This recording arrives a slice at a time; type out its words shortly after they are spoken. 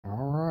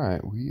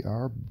we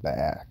are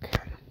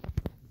back.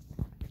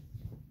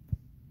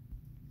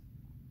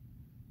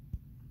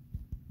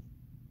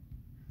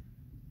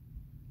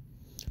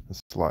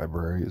 This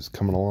library is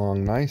coming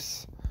along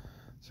nice.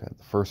 So I had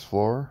the first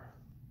floor,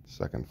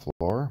 second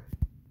floor.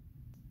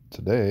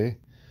 Today,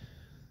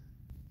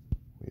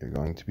 we are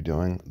going to be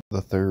doing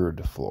the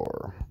third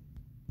floor.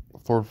 The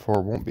third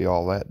floor won't be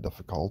all that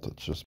difficult.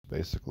 It's just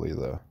basically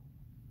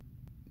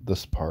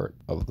this part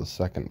of the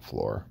second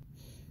floor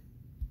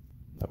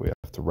that we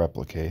have to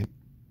replicate.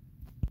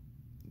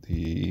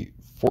 The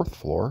fourth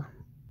floor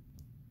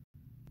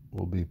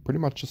will be pretty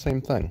much the same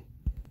thing.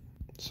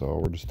 So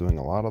we're just doing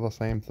a lot of the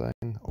same thing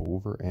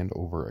over and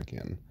over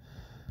again.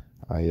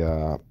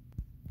 In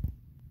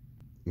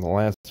the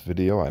last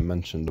video I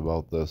mentioned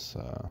about this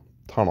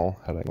tunnel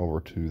heading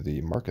over to the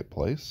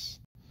marketplace.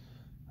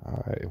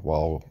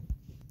 While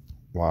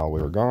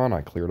we were gone,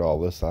 I cleared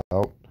all this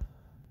out,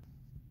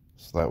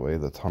 so that way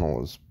the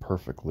tunnel is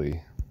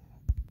perfectly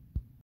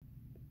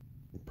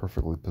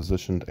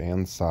positioned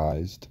and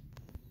sized.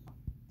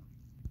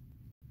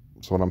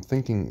 So what I'm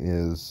thinking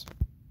is,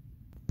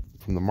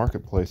 from the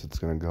marketplace, it's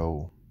going to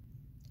go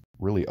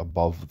really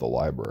above the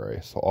library.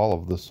 So all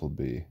of this will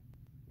be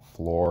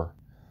floor,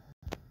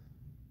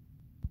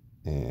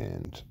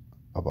 and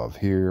above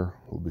here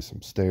will be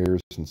some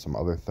stairs and some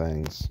other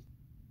things.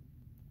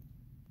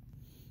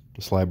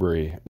 This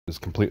library is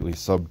completely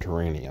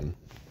subterranean.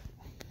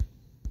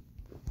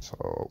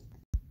 So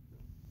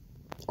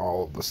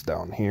all of this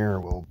down here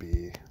will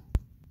be...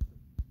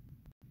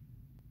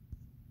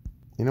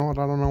 You know what?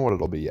 I don't know what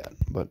it'll be yet,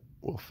 but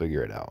we'll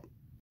figure it out.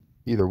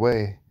 Either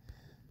way,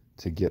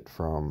 to get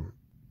from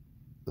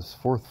this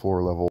fourth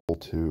floor level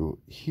to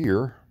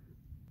here,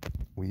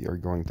 we are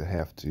going to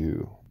have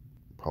to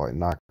probably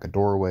knock a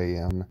doorway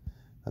in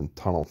and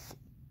tunnel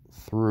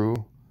through,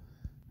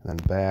 and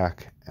then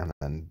back, and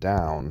then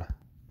down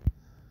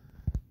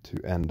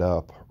to end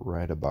up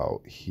right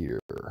about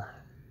here,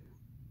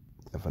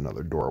 of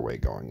another doorway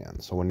going in.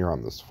 So when you're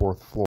on this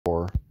fourth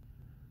floor,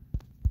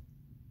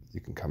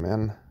 you can come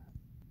in,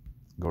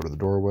 go to the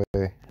doorway,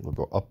 it'll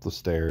go up the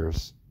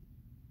stairs,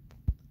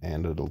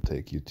 and it'll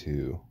take you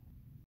to,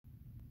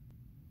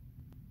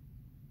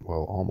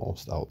 well,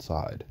 almost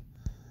outside.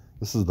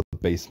 This is the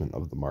basement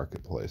of the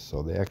marketplace,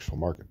 so the actual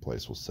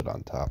marketplace will sit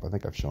on top. I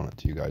think I've shown it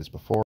to you guys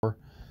before,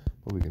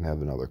 but we can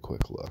have another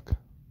quick look.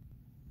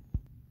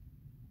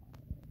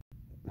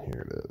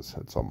 Here it is.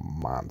 It's a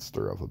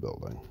monster of a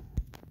building.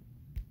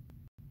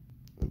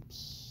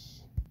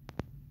 Oops.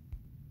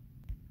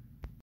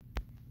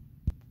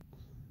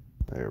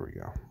 There we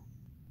go.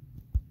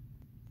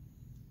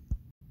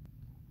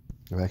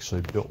 I've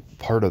actually built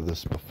part of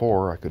this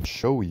before. I could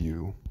show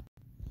you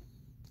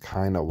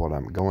kind of what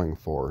I'm going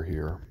for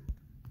here,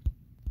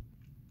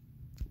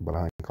 but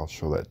I think I'll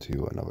show that to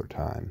you another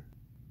time.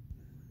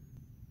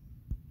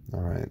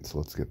 Alright, so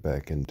let's get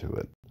back into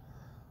it.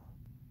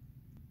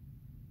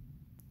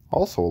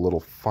 Also, a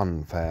little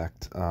fun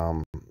fact,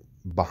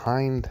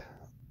 behind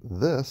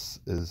this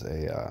is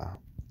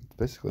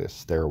basically a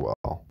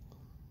stairwell,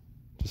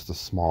 just a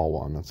small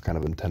one. It's kind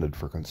of intended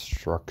for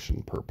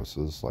construction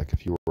purposes. Like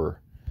if you were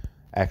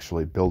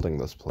actually building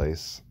this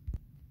place,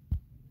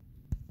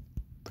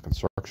 the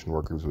construction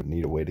workers would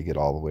need a way to get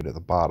all the way to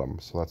the bottom,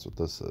 so that's what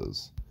this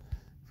is.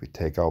 If we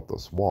take out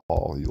this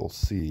wall, you'll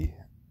see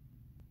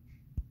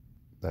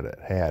that it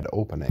had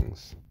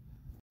openings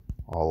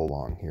all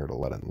along here to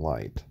let in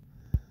light.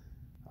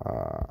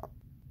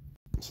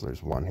 So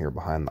there's one here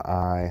behind the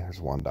eye,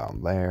 there's one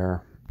down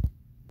there,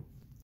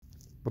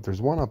 but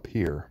there's one up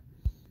here,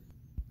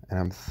 and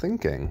I'm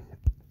thinking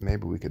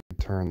maybe we could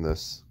turn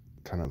this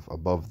kind of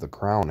above the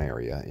crown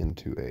area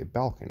into a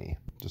balcony,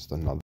 just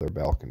another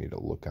balcony to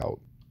look out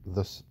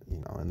this,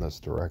 in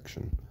this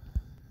direction.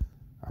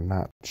 I'm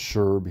not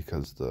sure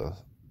because the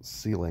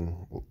ceiling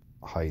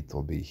height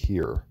will be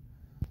here,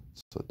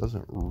 so it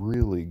doesn't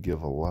really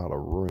give a lot of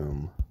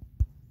room.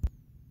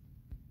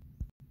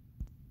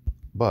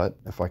 But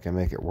if I can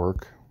make it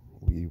work,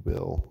 we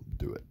will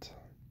do it.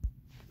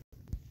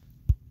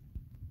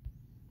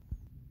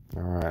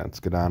 Alright, let's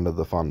get on to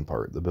the fun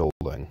part, the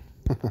building.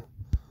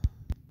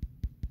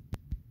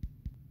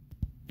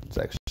 It's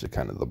actually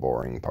kind of the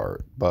boring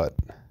part, but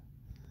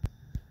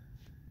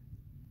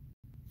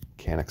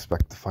can't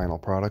expect the final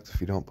product if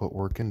you don't put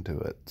work into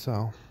it.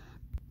 So,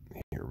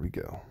 here we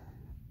go.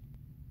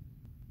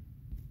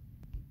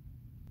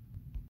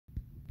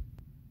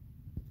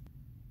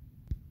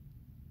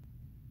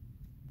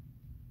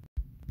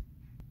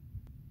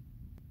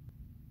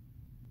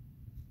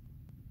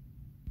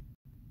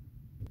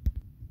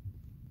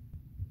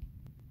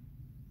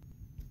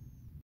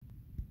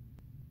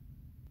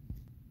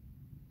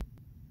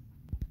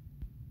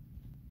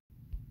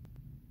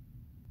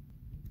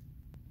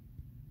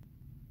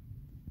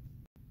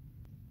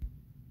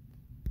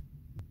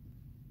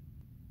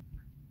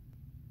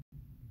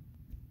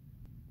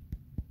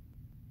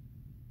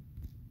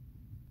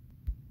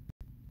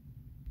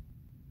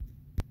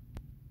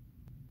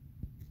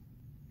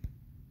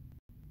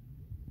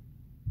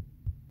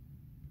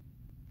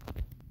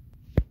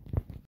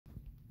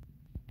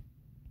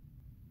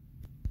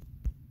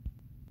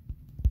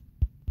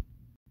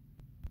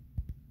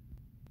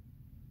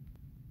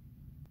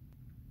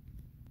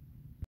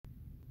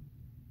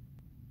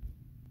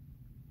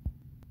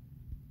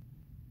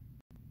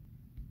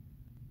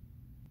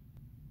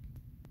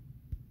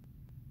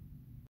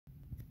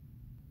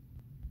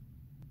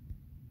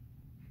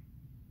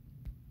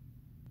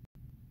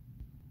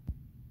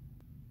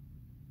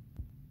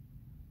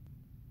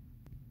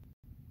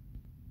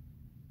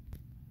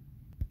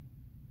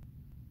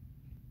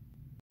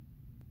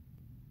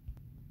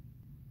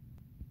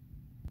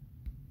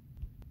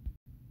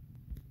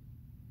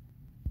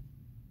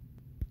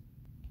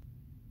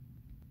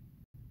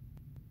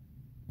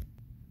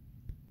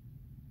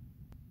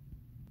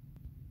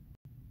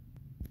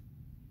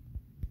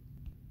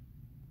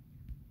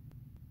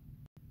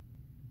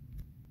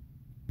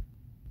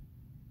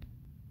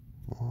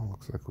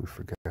 Looks like we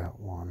forgot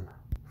one.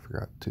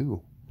 Forgot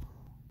two.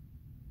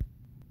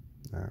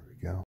 There we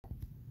go.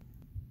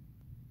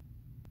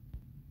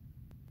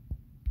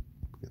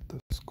 Get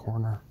this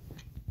corner.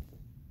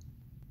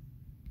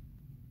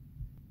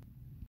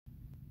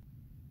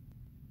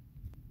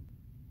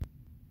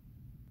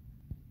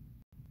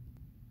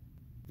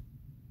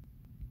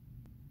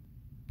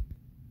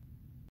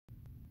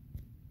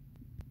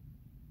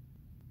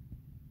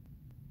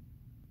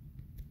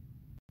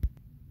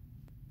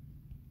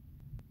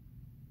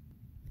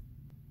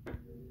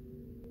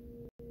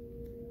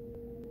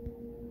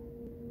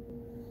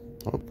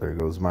 Oh, there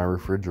goes my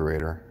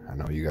refrigerator. I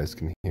know you guys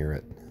can hear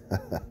it.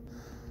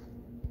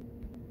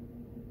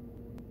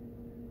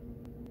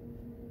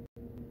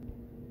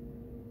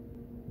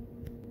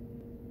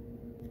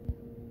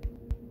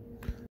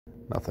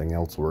 Nothing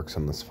else works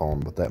on this phone,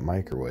 but that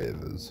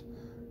microwave is,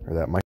 or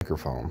that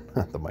microphone,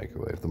 the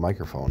microwave. The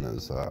microphone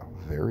is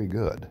very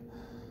good.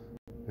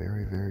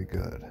 Very, very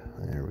good.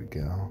 There we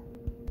go.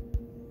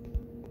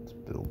 Let's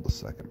build the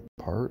second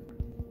part.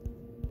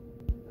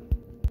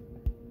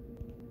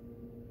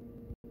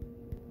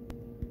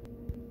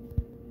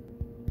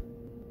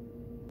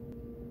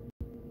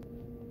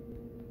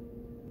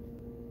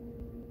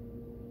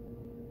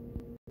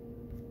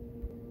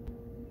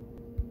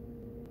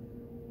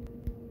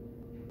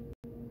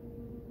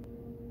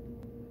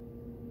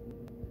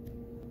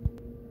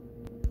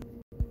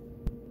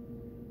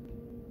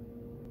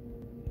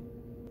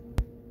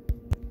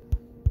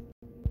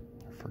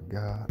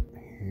 Forgot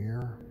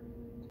here.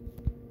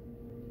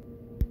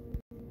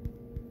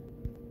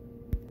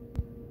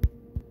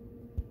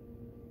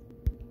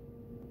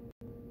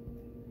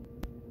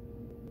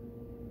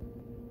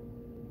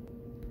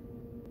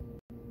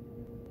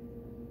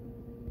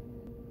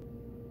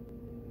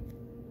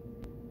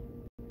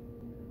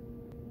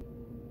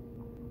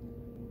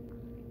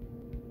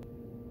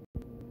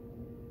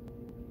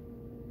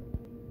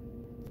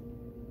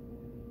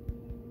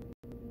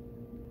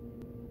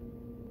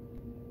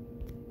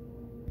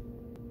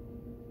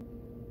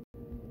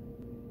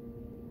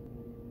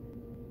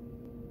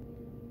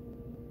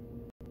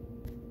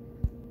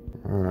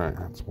 All right,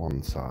 that's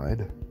one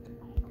side.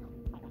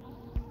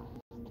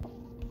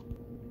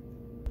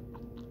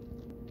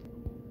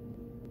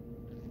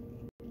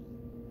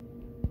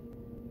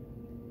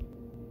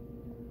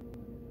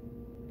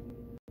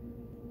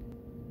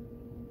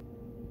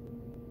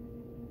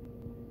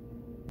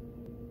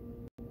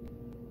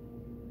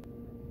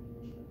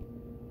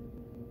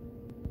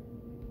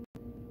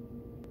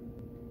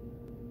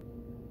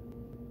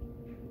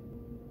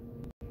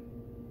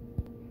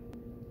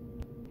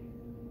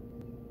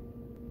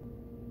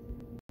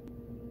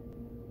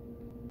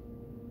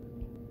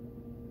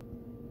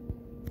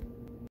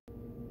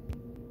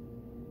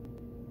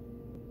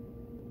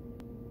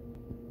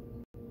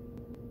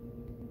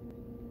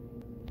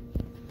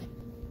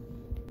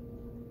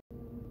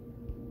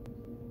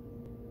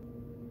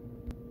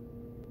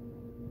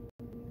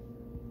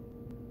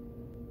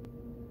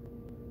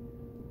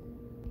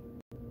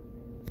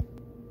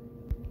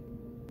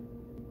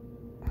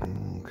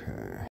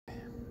 Okay.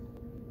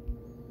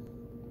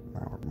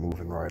 Now we're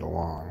moving right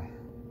along.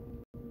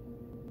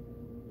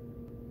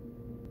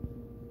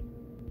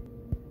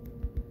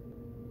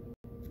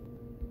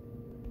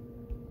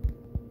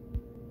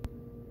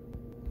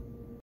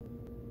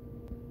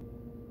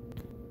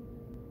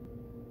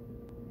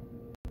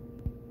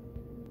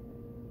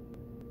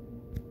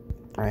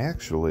 I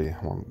actually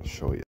wanted to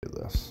show you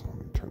this. Let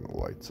me turn the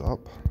lights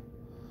up.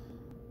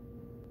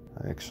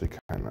 I actually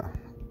kind of,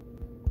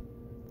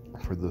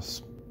 for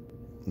this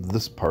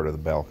part of the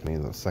balcony,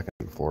 the second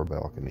floor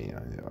balcony,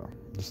 I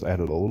just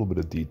added a little bit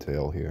of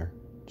detail here,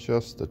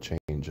 just to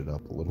change it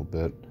up a little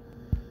bit.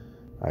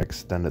 I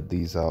extended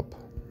these up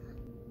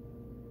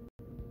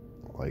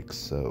like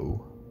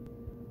so,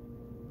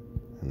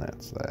 and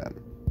that's that.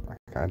 I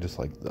kind of just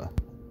like the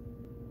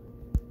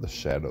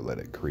shadow that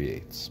it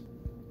creates.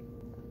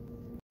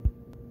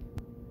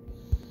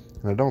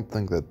 And I don't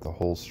think that the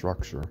whole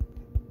structure,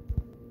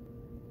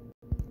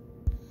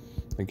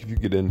 like if you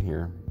get in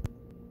here,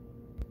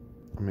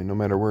 I mean, no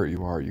matter where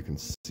you are, you can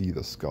see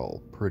the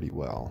skull pretty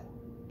well.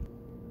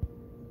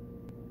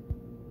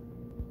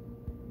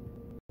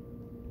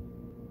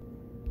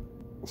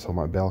 So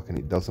my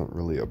balcony doesn't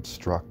really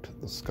obstruct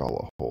the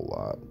skull a whole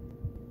lot.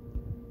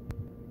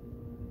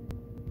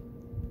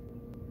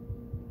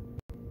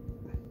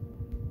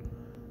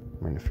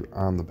 I mean, if you're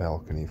on the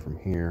balcony from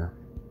here,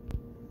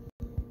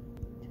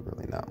 there's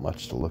really not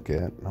much to look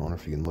at. I wonder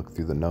if you can look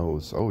through the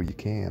nose. Oh, you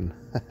can.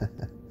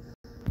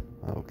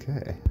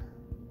 Okay.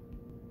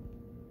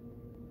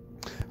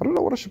 I don't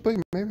know what I should put.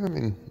 Maybe, I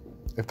mean,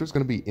 if there's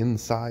going to be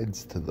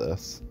insides to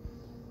this,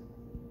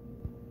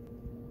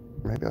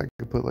 maybe I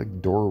could put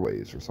like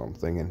doorways or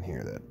something in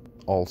here that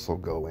also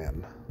go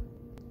in.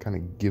 Kind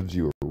of gives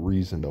you a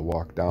reason to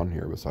walk down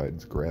here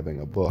besides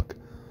grabbing a book.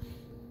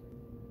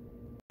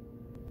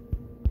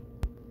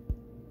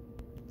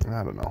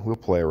 I don't know. We'll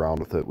play around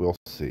with it. We'll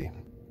see.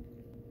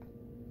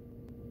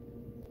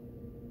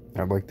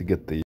 I'd like to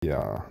get the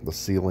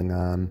ceiling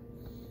on.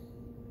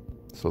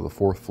 So the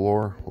fourth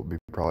floor will be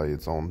probably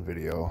its own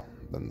video.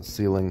 Then the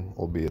ceiling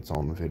will be its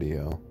own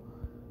video.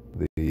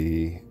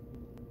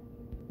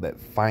 That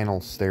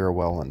final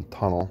stairwell and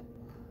tunnel,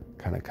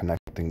 kind of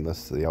connecting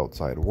this to the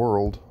outside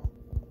world,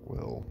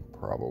 will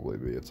probably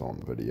be its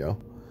own video.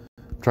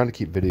 I'm trying to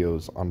keep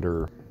videos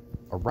under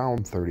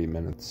around 30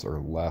 minutes or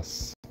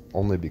less,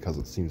 only because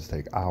it seems to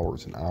take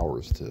hours and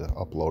hours to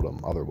upload them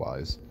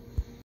otherwise.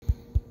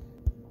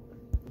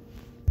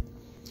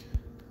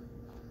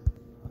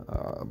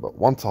 But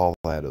once all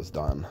that is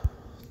done,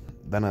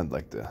 then I'd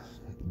like to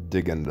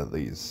dig into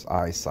these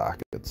eye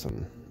sockets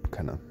and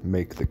kind of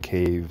make the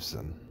caves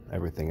and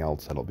everything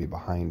else that'll be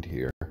behind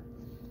here.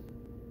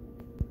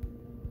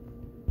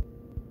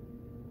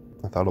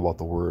 I thought about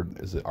the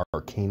word, is it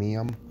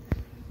arcanium?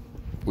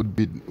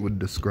 Would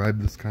describe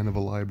this kind of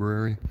a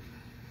library.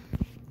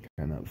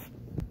 Kind of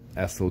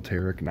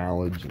esoteric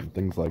knowledge and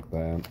things like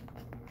that.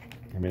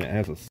 I mean, it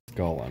has a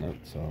skull in it,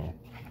 so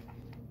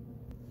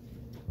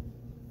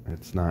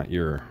it's not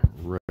your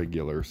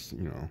regular,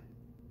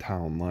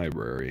 town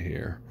library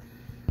here.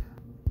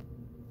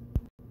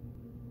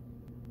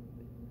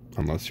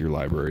 Unless your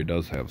library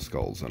does have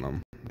skulls in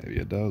them. Maybe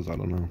it does, I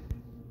don't know.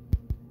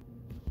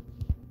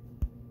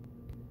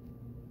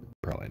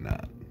 Probably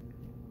not.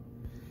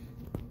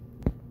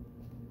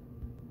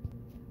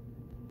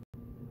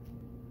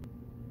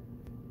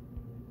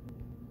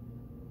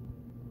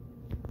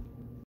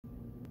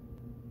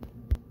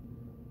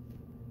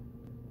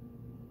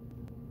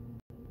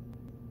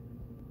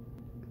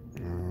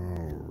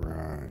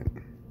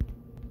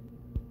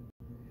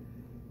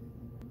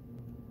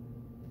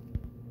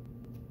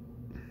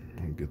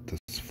 Get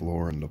this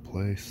floor into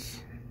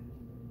place.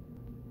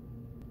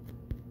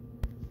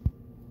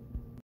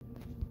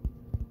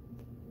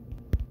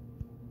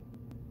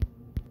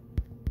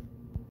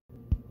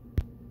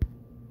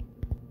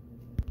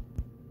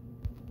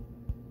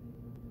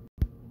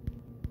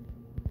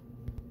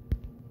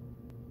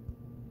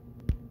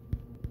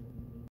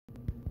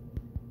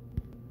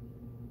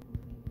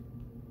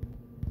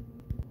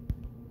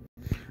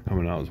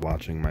 When I was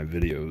watching my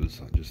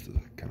videos, just to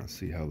kind of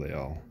see how they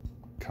all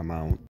come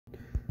out,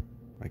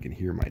 I can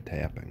hear my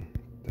tapping.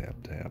 Tap,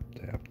 tap,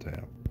 tap,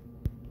 tap.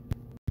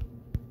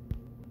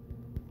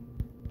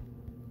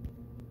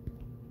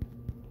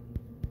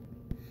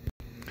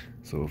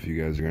 So if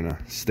you guys are gonna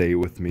stay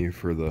with me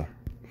for the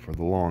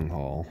long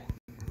haul,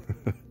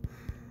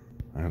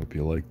 I hope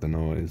you like the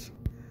noise.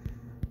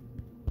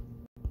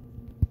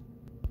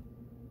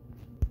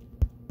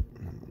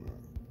 I'm gonna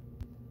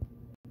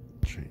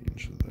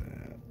change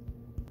that.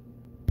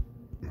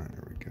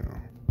 There we go.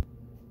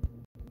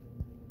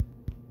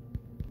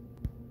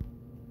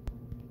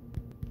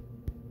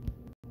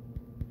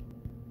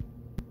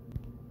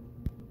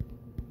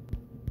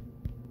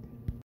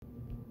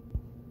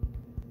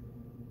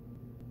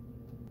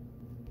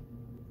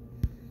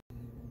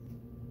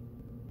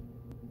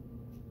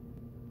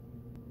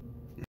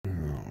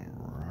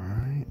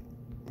 Alright,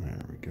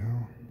 there we go.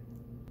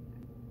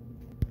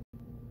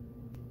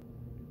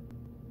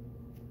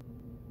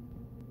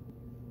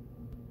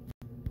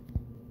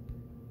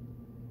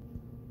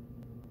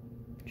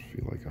 I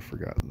feel like I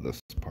forgot this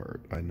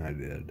part, and I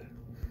did.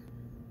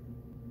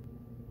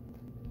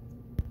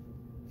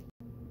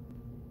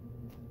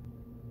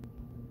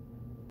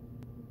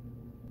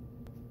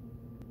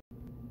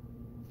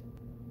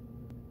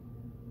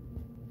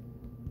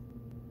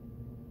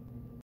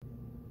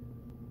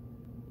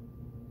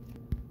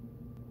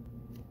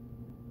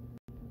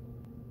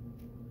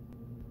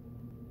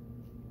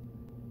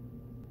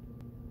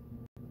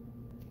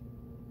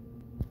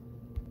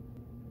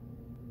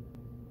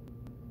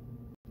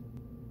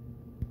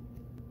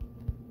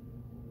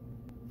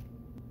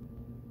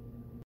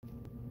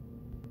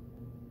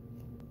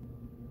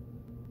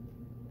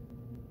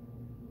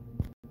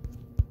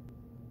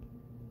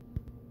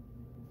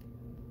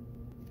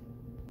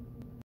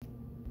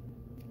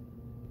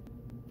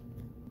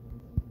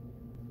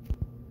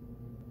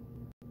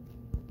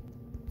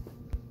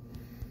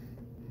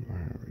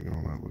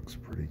 Looks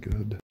pretty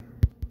good.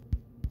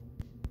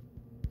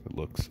 It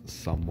looks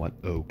somewhat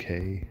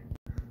okay.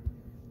 I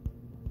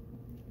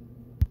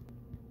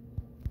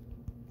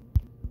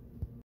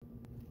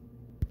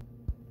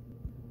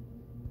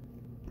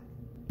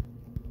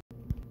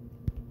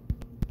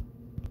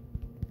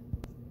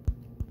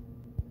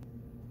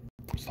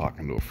was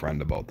talking to a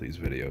friend about these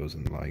videos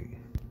and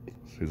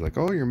he's like,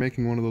 "Oh, you're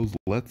making one of those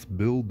let's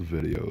build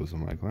videos."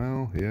 I'm like,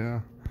 "Well, yeah.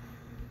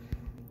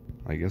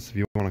 I guess if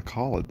you want to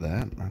call it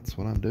that, that's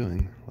what I'm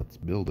doing. Let's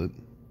build it,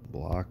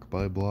 block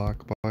by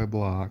block by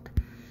block."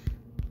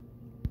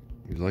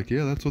 He's like,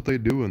 "Yeah, that's what they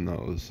do in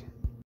those."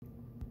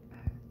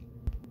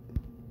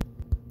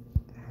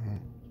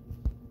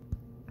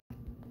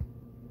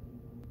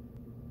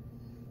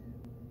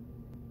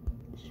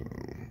 So,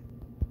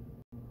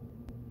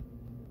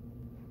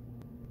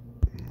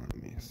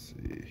 let me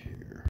see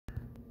here.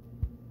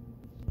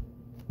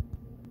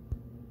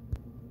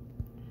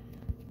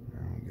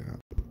 Now we got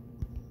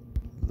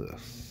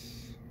this.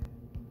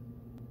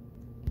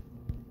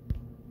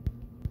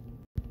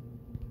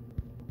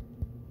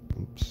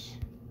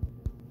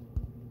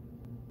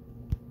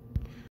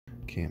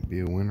 Can't be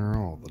a winner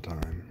all the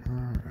time.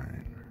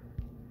 Alright.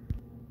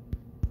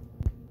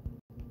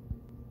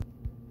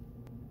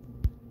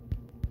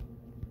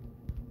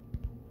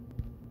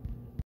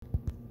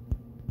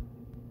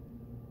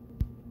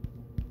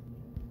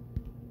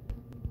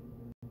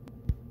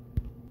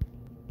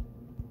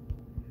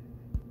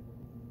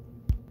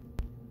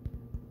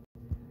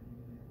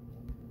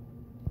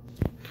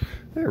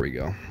 There we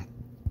go.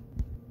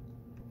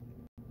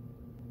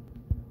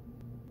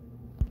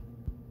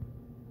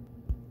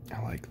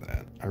 I like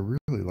that. I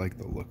really like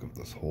the look of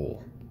this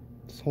whole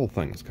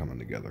thing is coming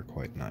together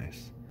quite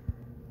nice.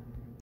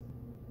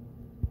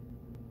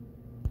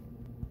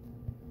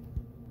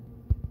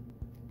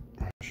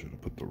 I should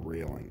have put the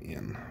railing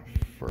in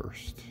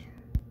first.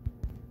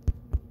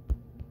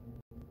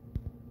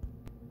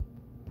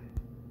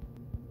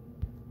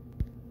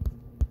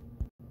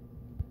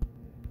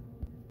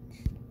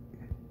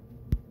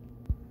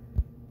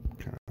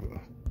 Kind of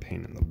a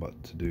pain in the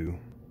butt to do.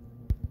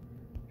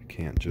 You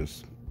can't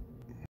just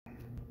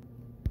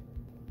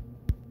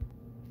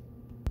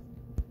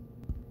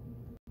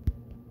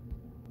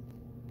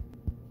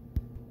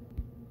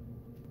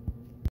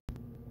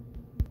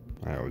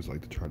I always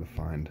like to try to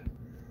find,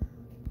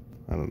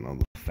 I don't know,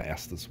 the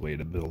fastest way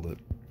to build it,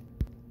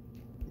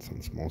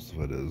 since most of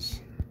it is,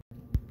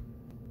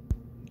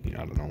 you know,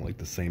 I don't know, like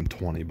the same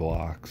 20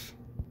 blocks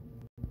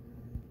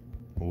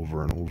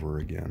over and over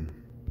again.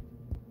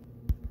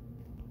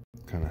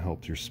 Kind of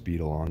helps your speed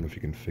along if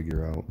you can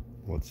figure out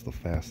what's the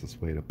fastest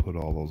way to put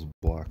all those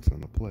blocks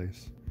into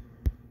place.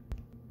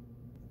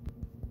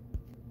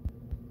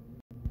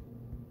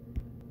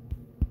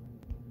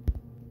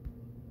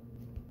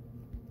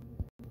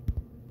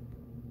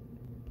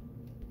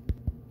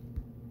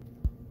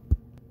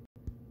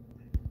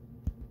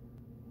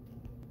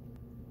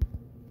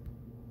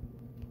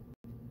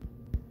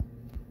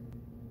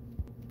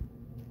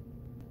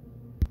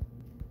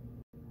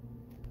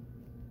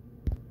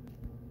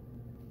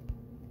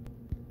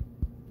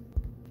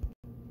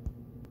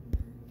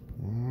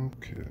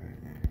 Okay.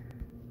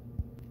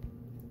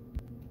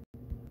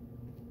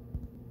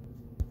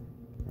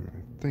 And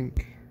I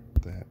think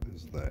that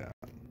is that.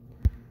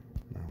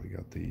 Now we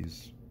got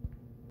these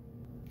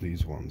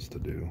ones to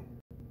do.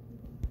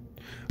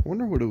 I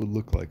wonder what it would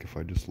look like if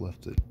I just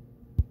left it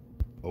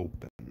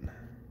open.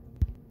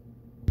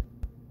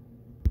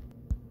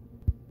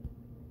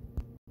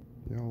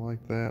 Y'all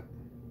like that?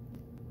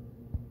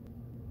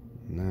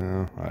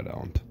 No, I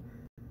don't.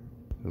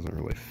 It doesn't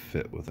really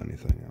fit with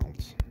anything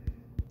else.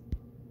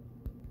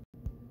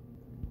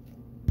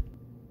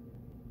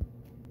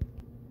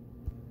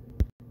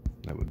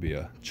 That would be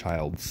a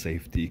child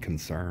safety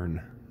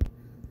concern.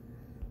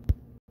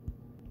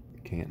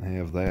 Can't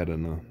have that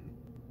in a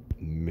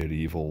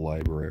medieval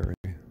library.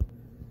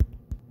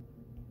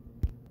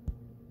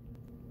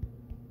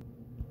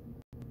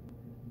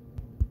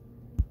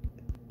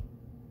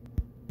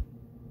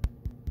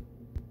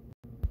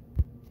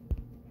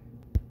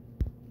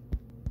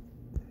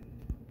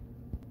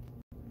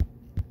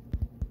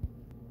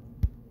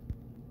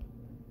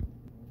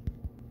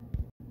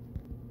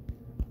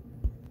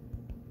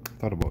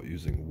 Thought about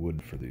using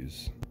wood for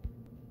these,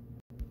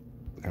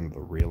 kind of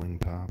the railing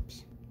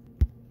tops,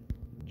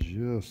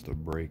 just to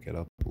break it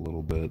up a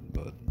little bit,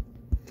 but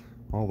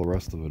all the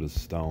rest of it is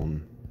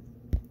stone.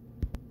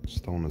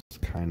 Stone is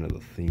kind of the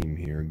theme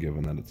here,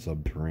 given that it's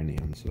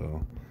subterranean,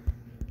 so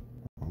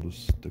I'll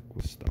just stick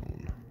with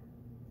stone.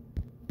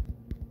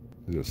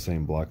 These are the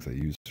same blocks I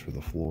used for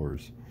the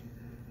floors.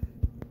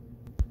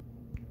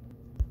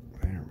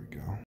 There we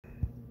go.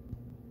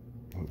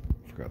 Oh,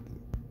 forgot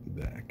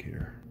the back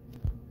here.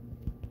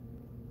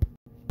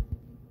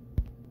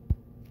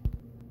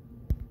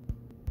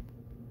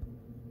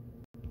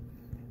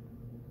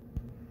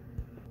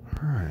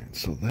 Alright,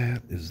 so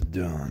that is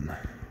done.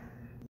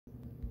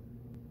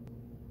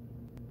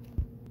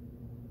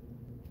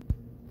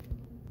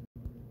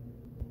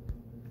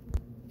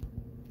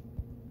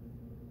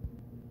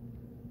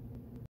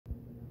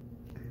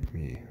 Let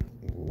me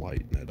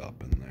lighten it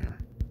up in there.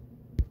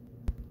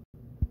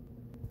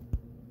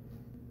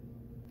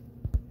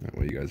 That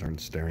way you guys aren't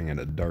staring at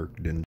a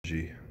dark,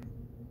 dingy.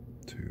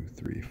 2,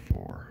 3,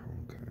 4.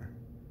 Okay.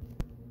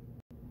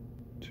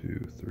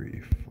 2,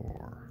 3,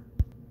 4.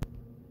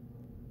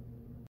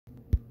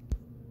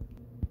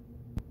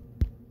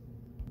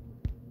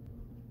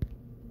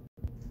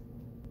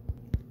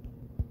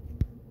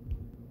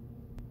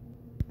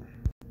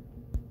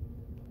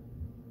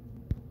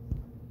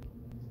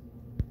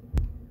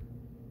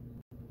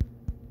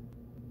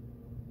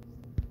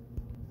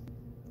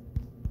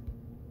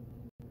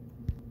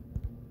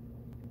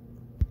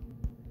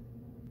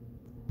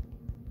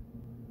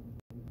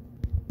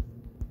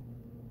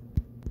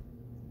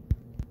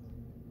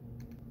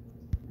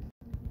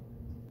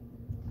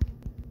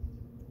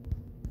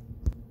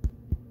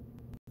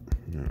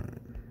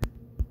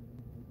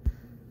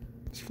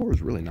 This floor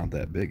is really not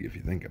that big if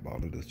you think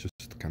about it. It's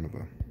just kind of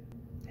a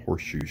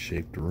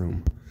horseshoe-shaped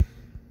room.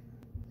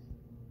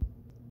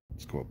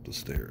 Let's go up the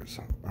stairs.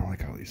 I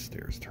like how these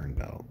stairs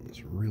turned out.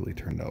 This really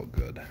turned out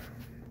good.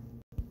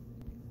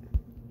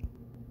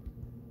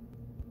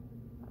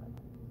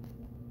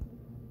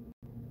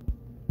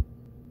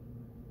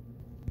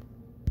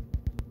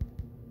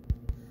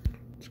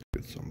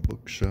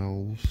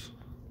 bookshelves,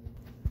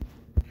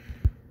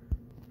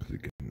 because you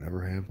can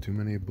never have too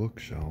many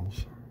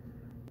bookshelves.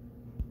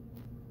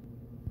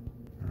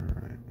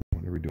 Alright,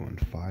 what are we doing?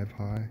 5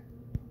 high?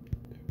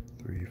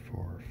 3,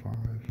 4, 5.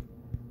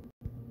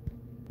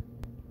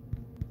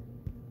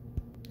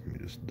 Let me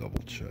just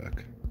double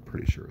check.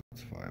 Pretty sure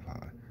it's 5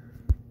 high.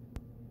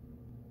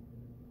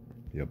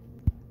 Yep.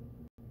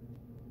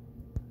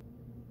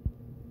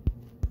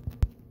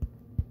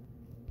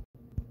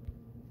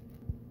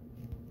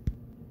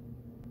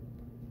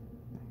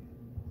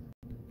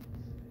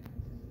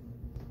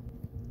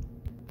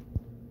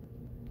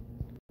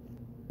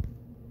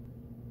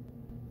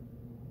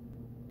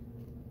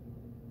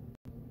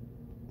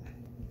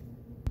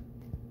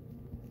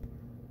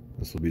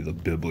 This will be the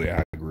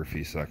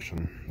bibliography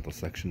section, the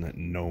section that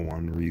no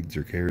one reads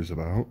or cares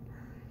about.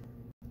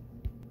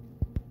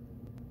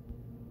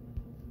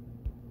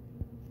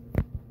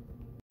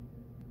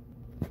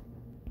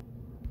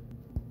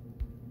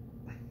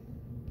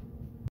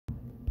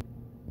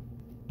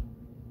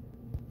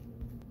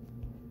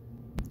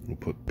 We'll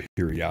put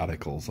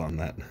periodicals on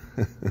that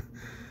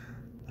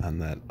on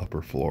that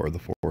upper floor,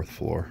 the 4th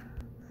floor.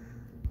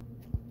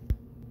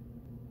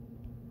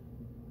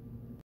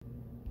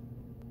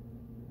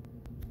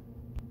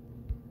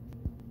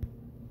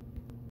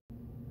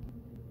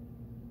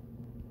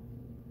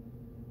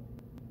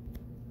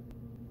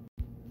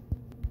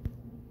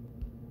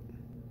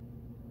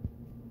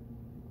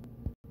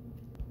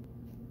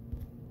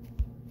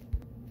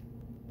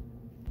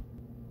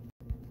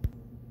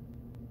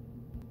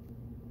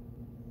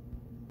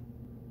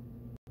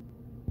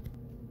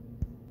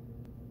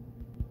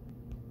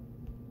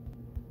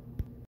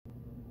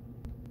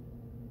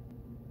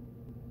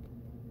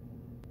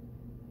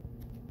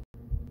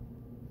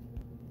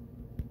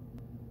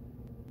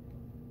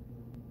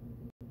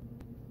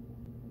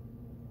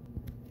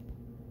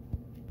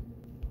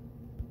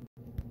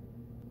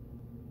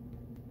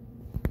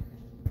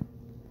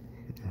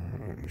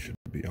 We should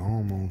be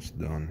almost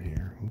done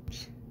here.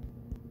 Oops.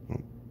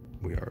 Oh,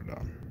 we are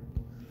done.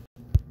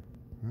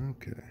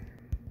 Okay.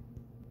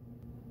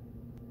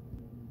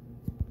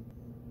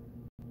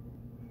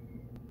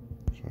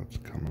 So that's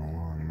coming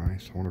along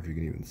nice. I wonder if you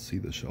can even see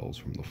the shells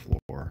from the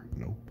floor.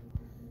 Nope.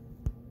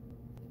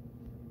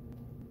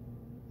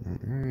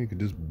 You can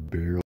just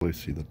barely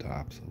see the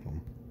tops of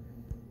them.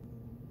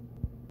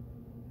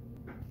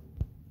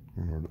 I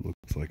wonder what it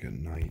looks like at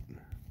night.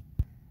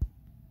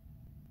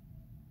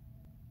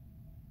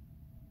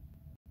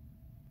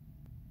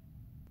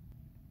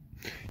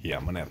 Yeah,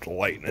 I'm gonna have to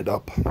lighten it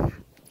up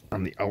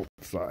on the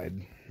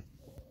outside.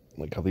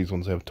 Like how these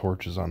ones have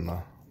torches on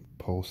the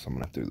posts, I'm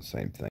gonna have to do the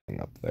same thing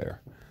up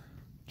there,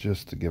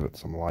 just to give it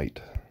some light.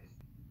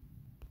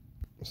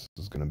 This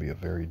is gonna be a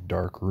very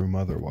dark room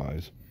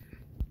otherwise.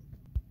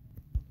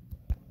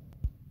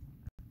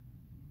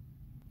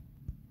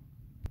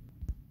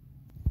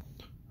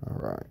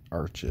 Alright,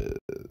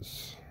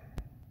 arches.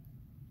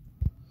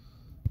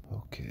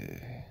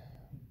 Okay.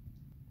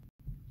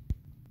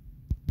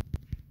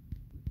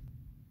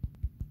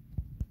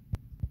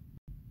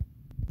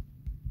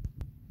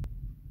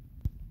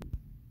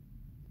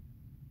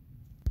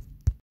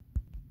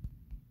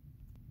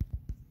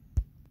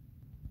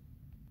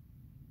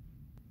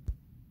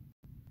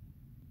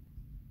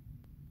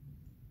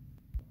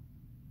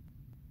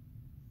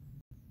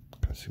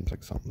 It seems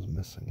like something's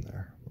missing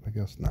there, but I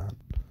guess not.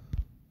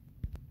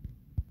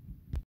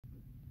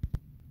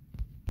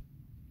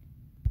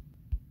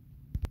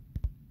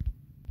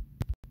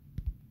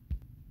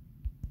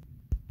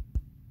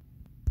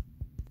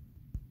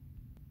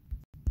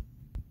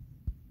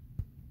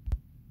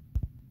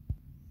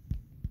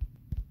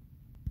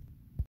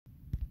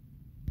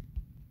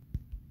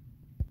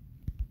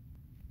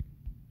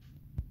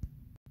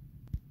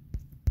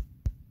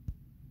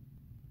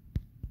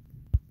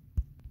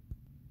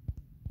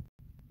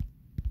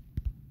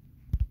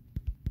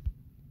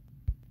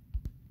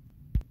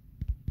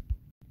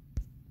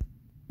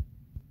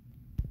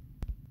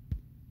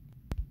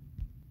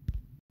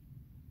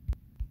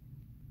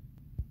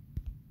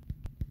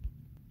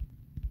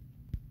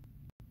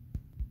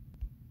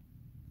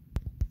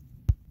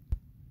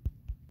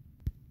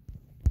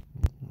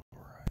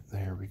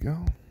 There we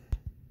go.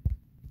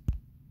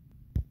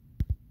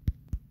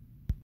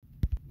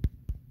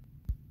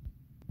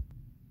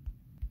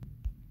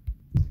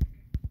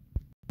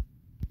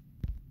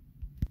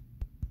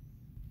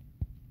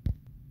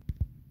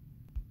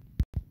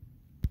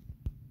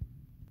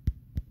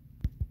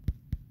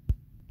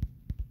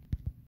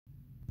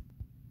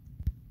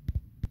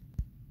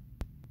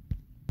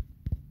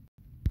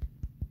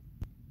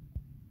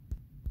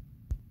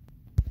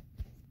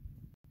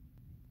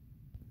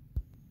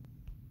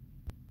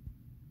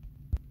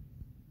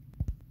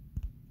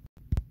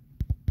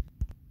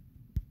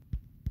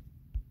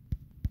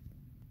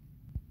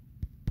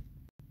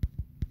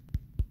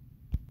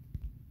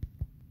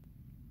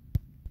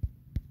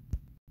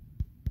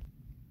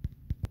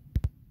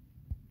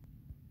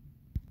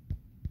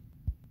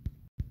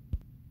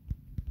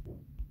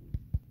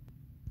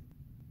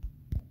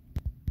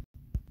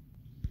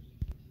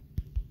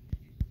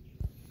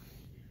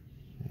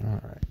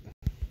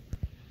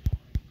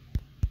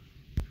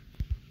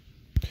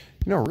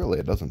 You know, really,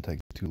 it doesn't take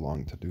too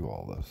long to do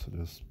all this. It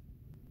is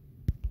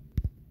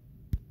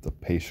the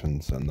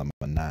patience and the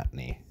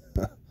monotony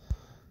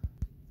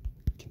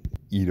can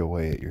eat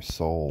away at your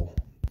soul.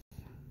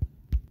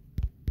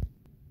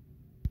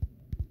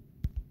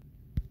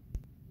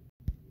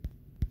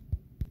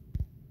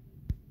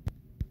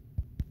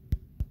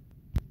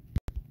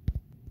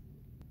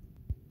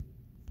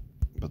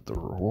 But the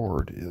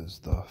reward is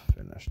the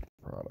finished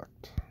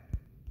product.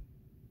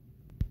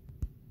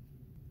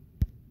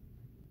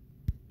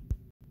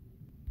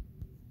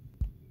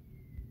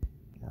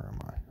 Where am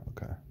I?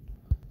 Okay.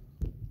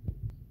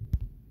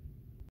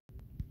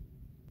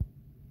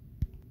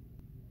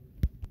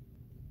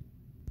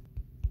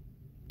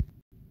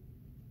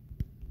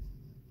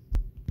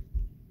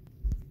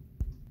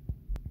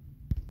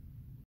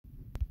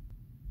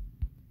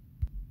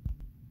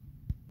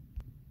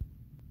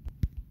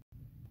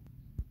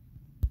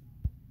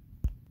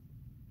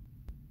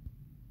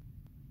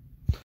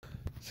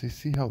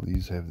 See how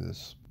these have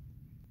this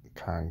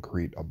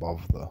concrete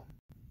above the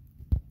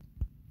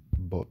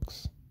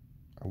books?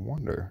 I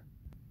wonder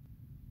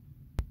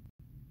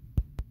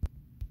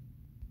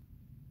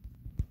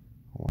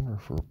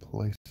if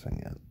replacing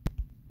it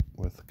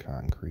with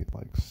concrete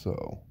like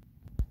so,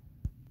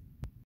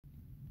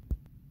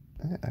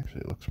 it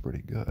actually looks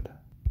pretty good.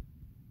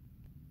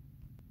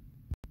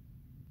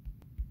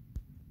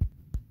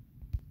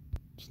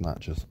 It's not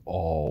just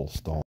all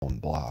stone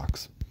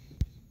blocks.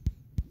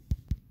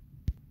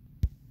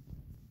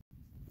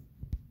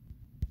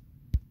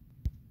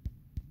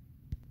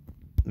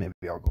 Maybe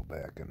I'll go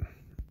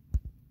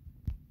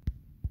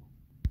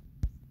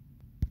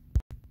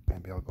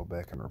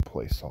back and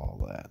replace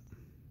all that.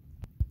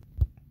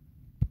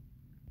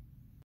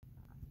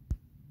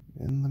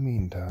 In the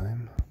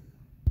meantime,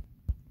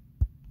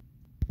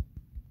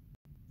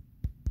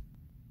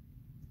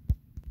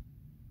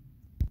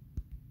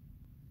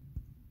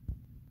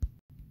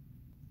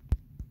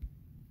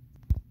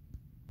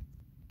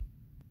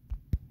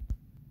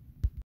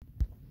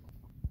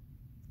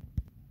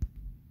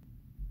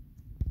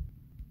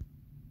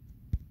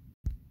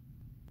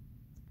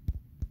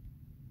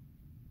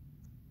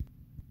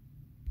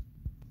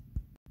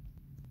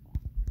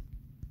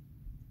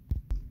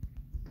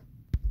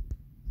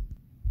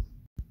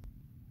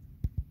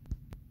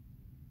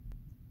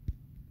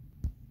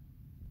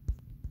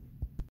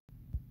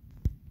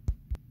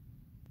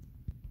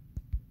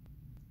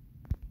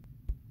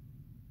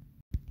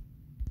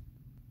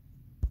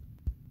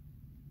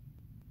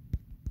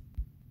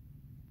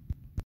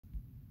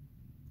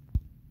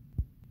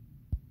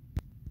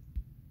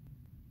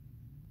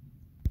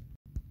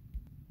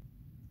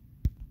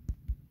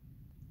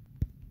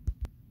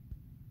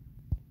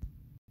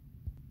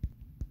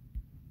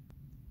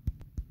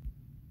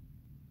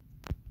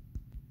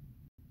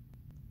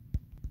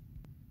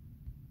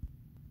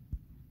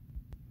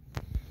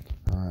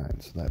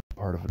 alright, so that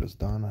part of it is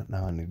done.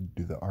 Now I need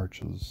to do the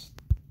arches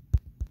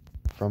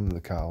from the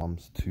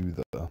columns to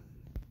the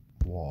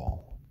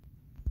wall.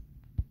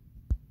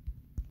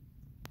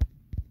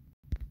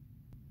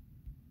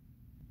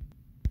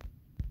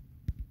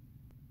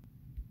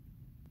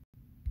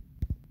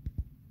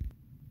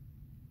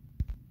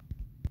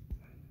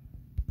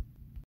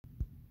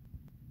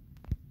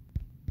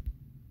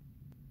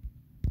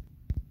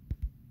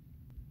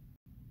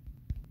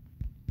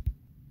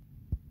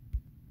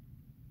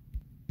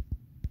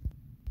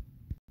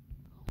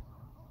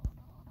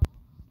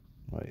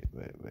 Wait.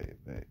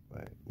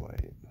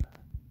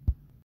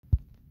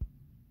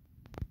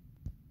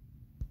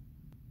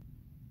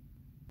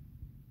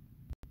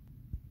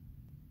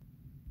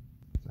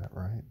 Is that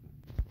right?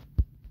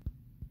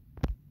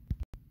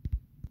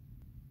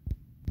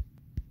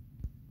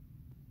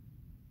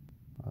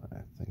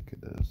 I think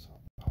it is.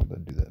 How did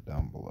I do that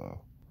down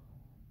below?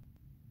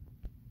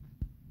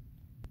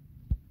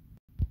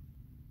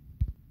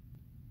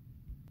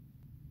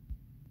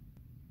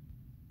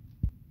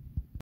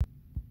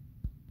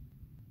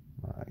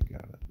 I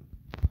got it.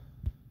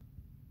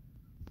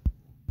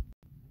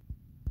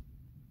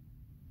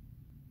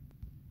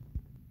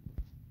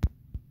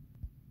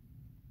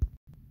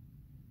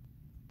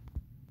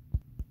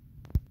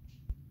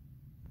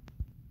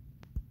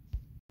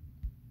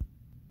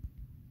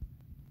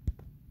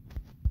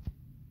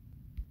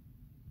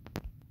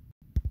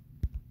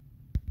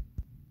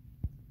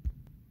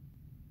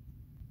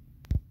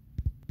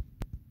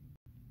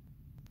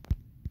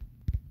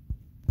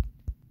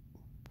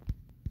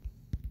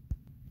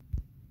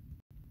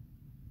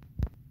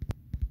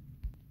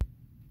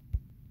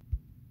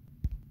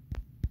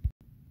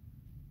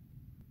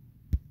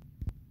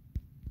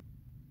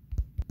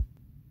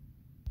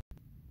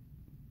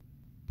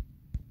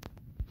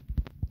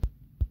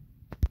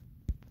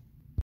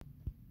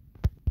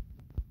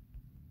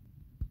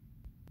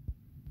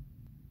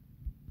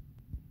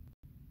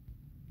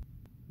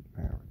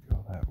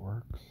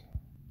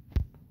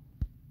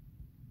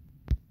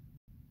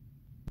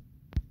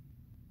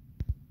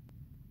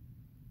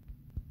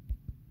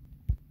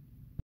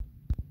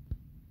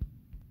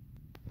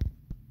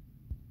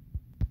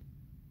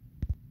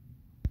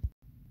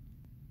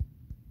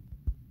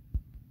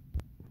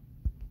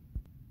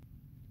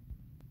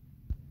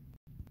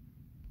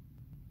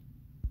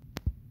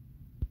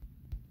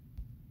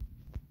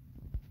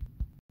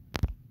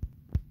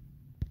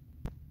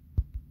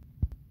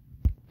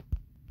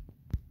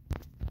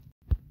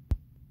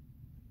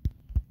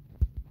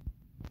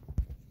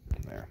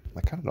 there.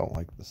 I kind of don't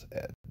like this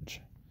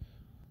edge.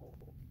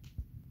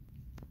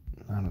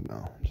 I don't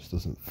know. It just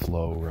doesn't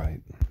flow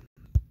right.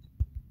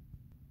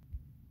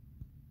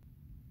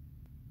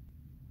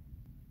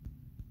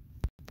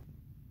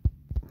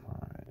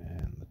 Alright,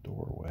 and the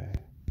doorway,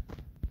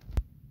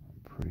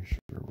 I'm pretty sure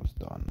was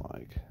done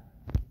like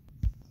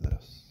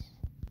this.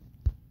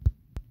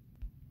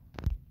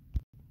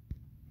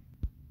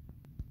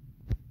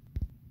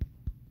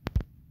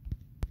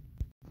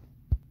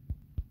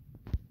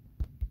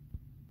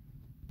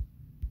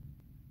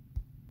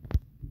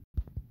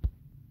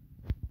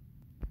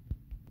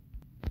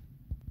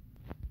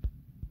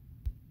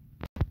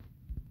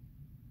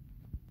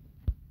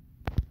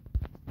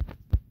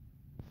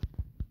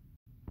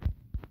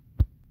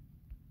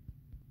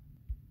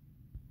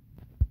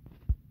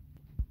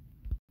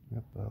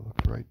 Yep, that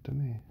looks right to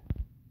me.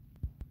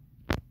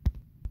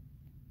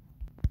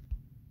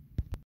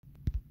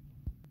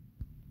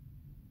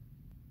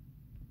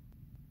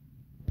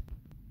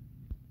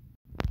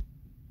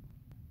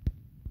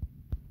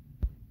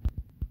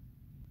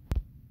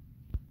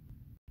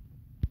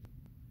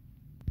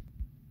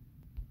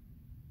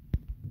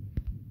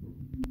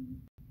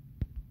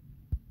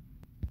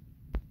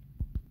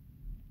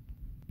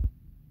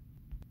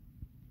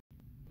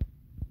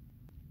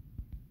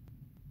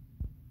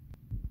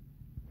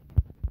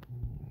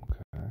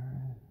 Okay.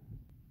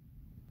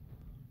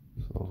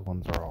 So those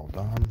ones are all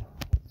done.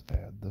 Let's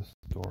add this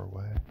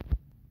doorway.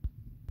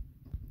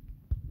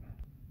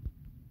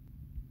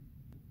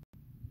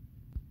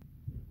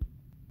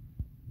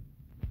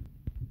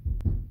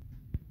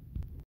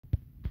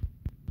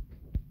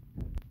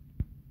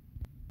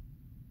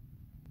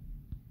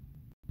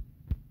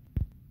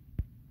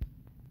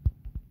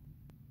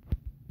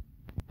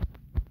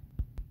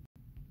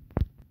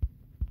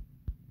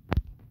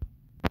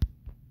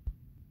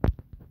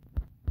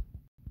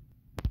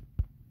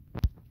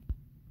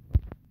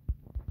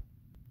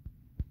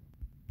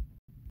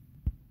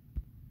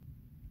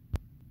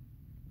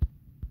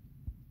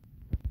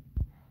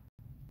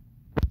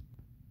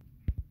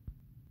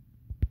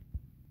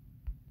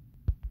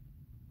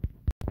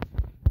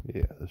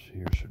 Yeah, this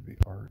here should be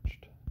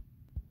arched.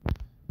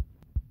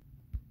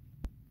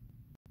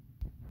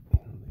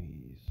 And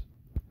these.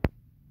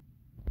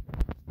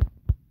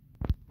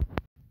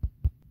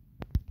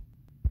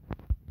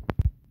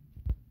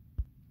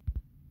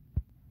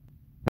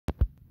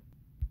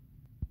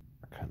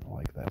 I kind of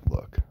like that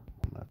look.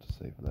 I'm going to have to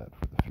save that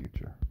for the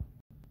future.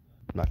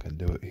 I'm not going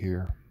to do it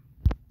here.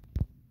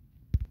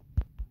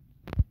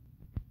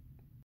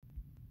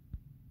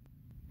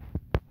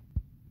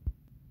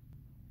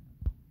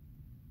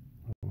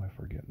 What am I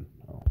forgetting?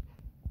 Oh.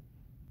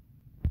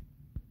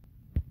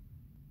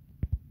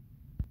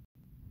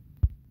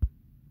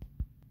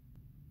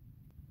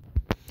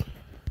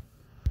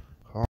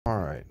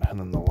 Alright, and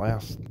then the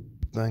last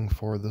thing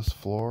for this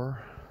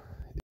floor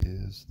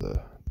is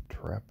the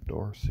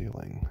trapdoor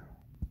ceiling.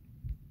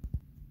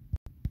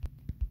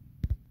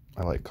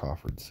 I like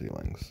coffered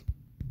ceilings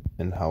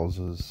in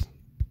houses,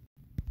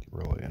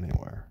 really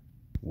anywhere.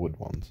 Wood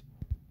ones.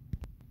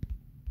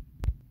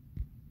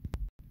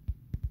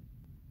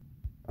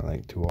 I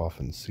think too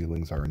often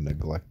ceilings are a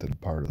neglected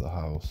part of the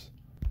house.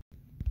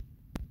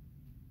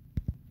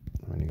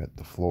 I mean, you got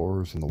the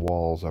floors and the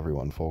walls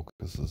everyone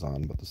focuses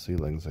on, but the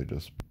ceilings, they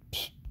just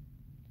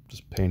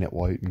paint it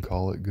white and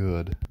call it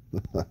good.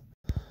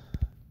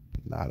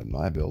 Not in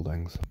my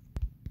buildings.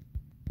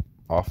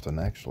 Often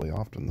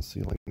the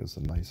ceiling is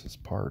the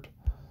nicest part.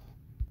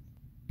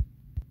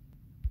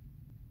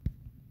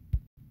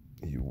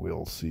 You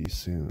will see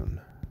soon.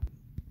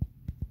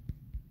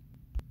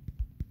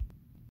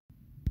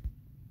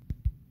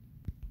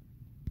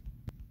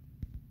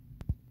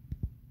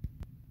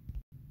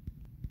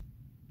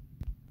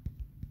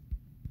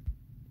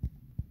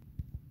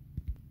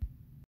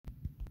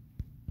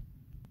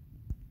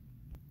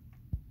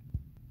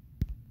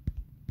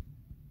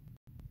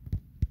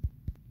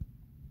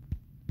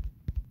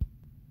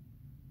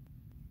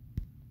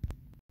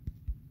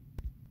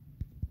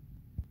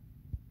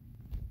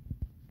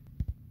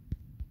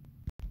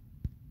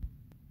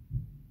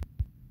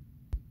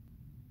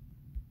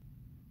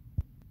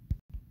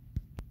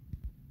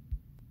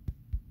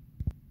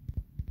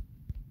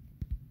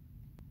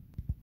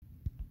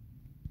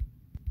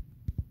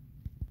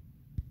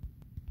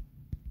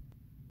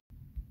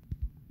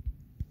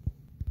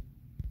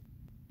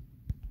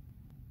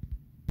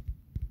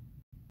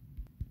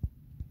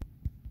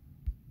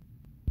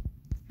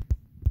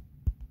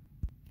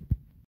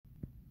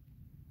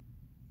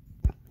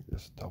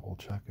 Just double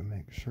check and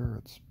make sure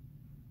it's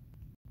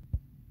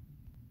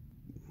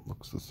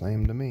looks the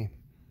same to me.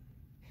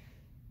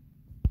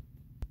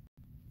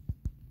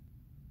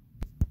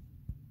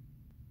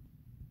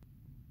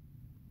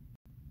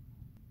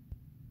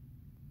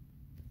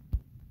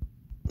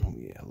 Oh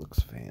yeah, it looks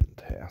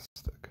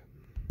fantastic.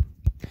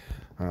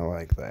 I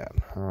like that.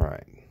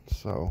 Alright,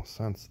 so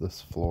since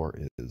this floor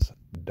is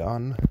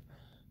done, I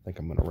think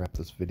I'm going to wrap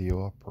this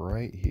video up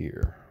right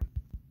here.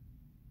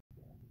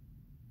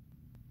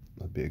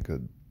 That'd be a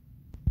good,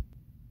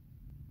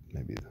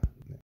 maybe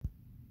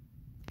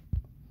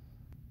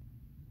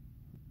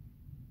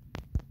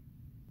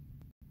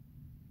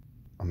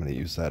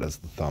use that as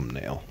the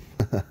thumbnail.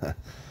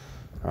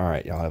 All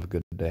right, y'all have a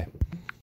good day.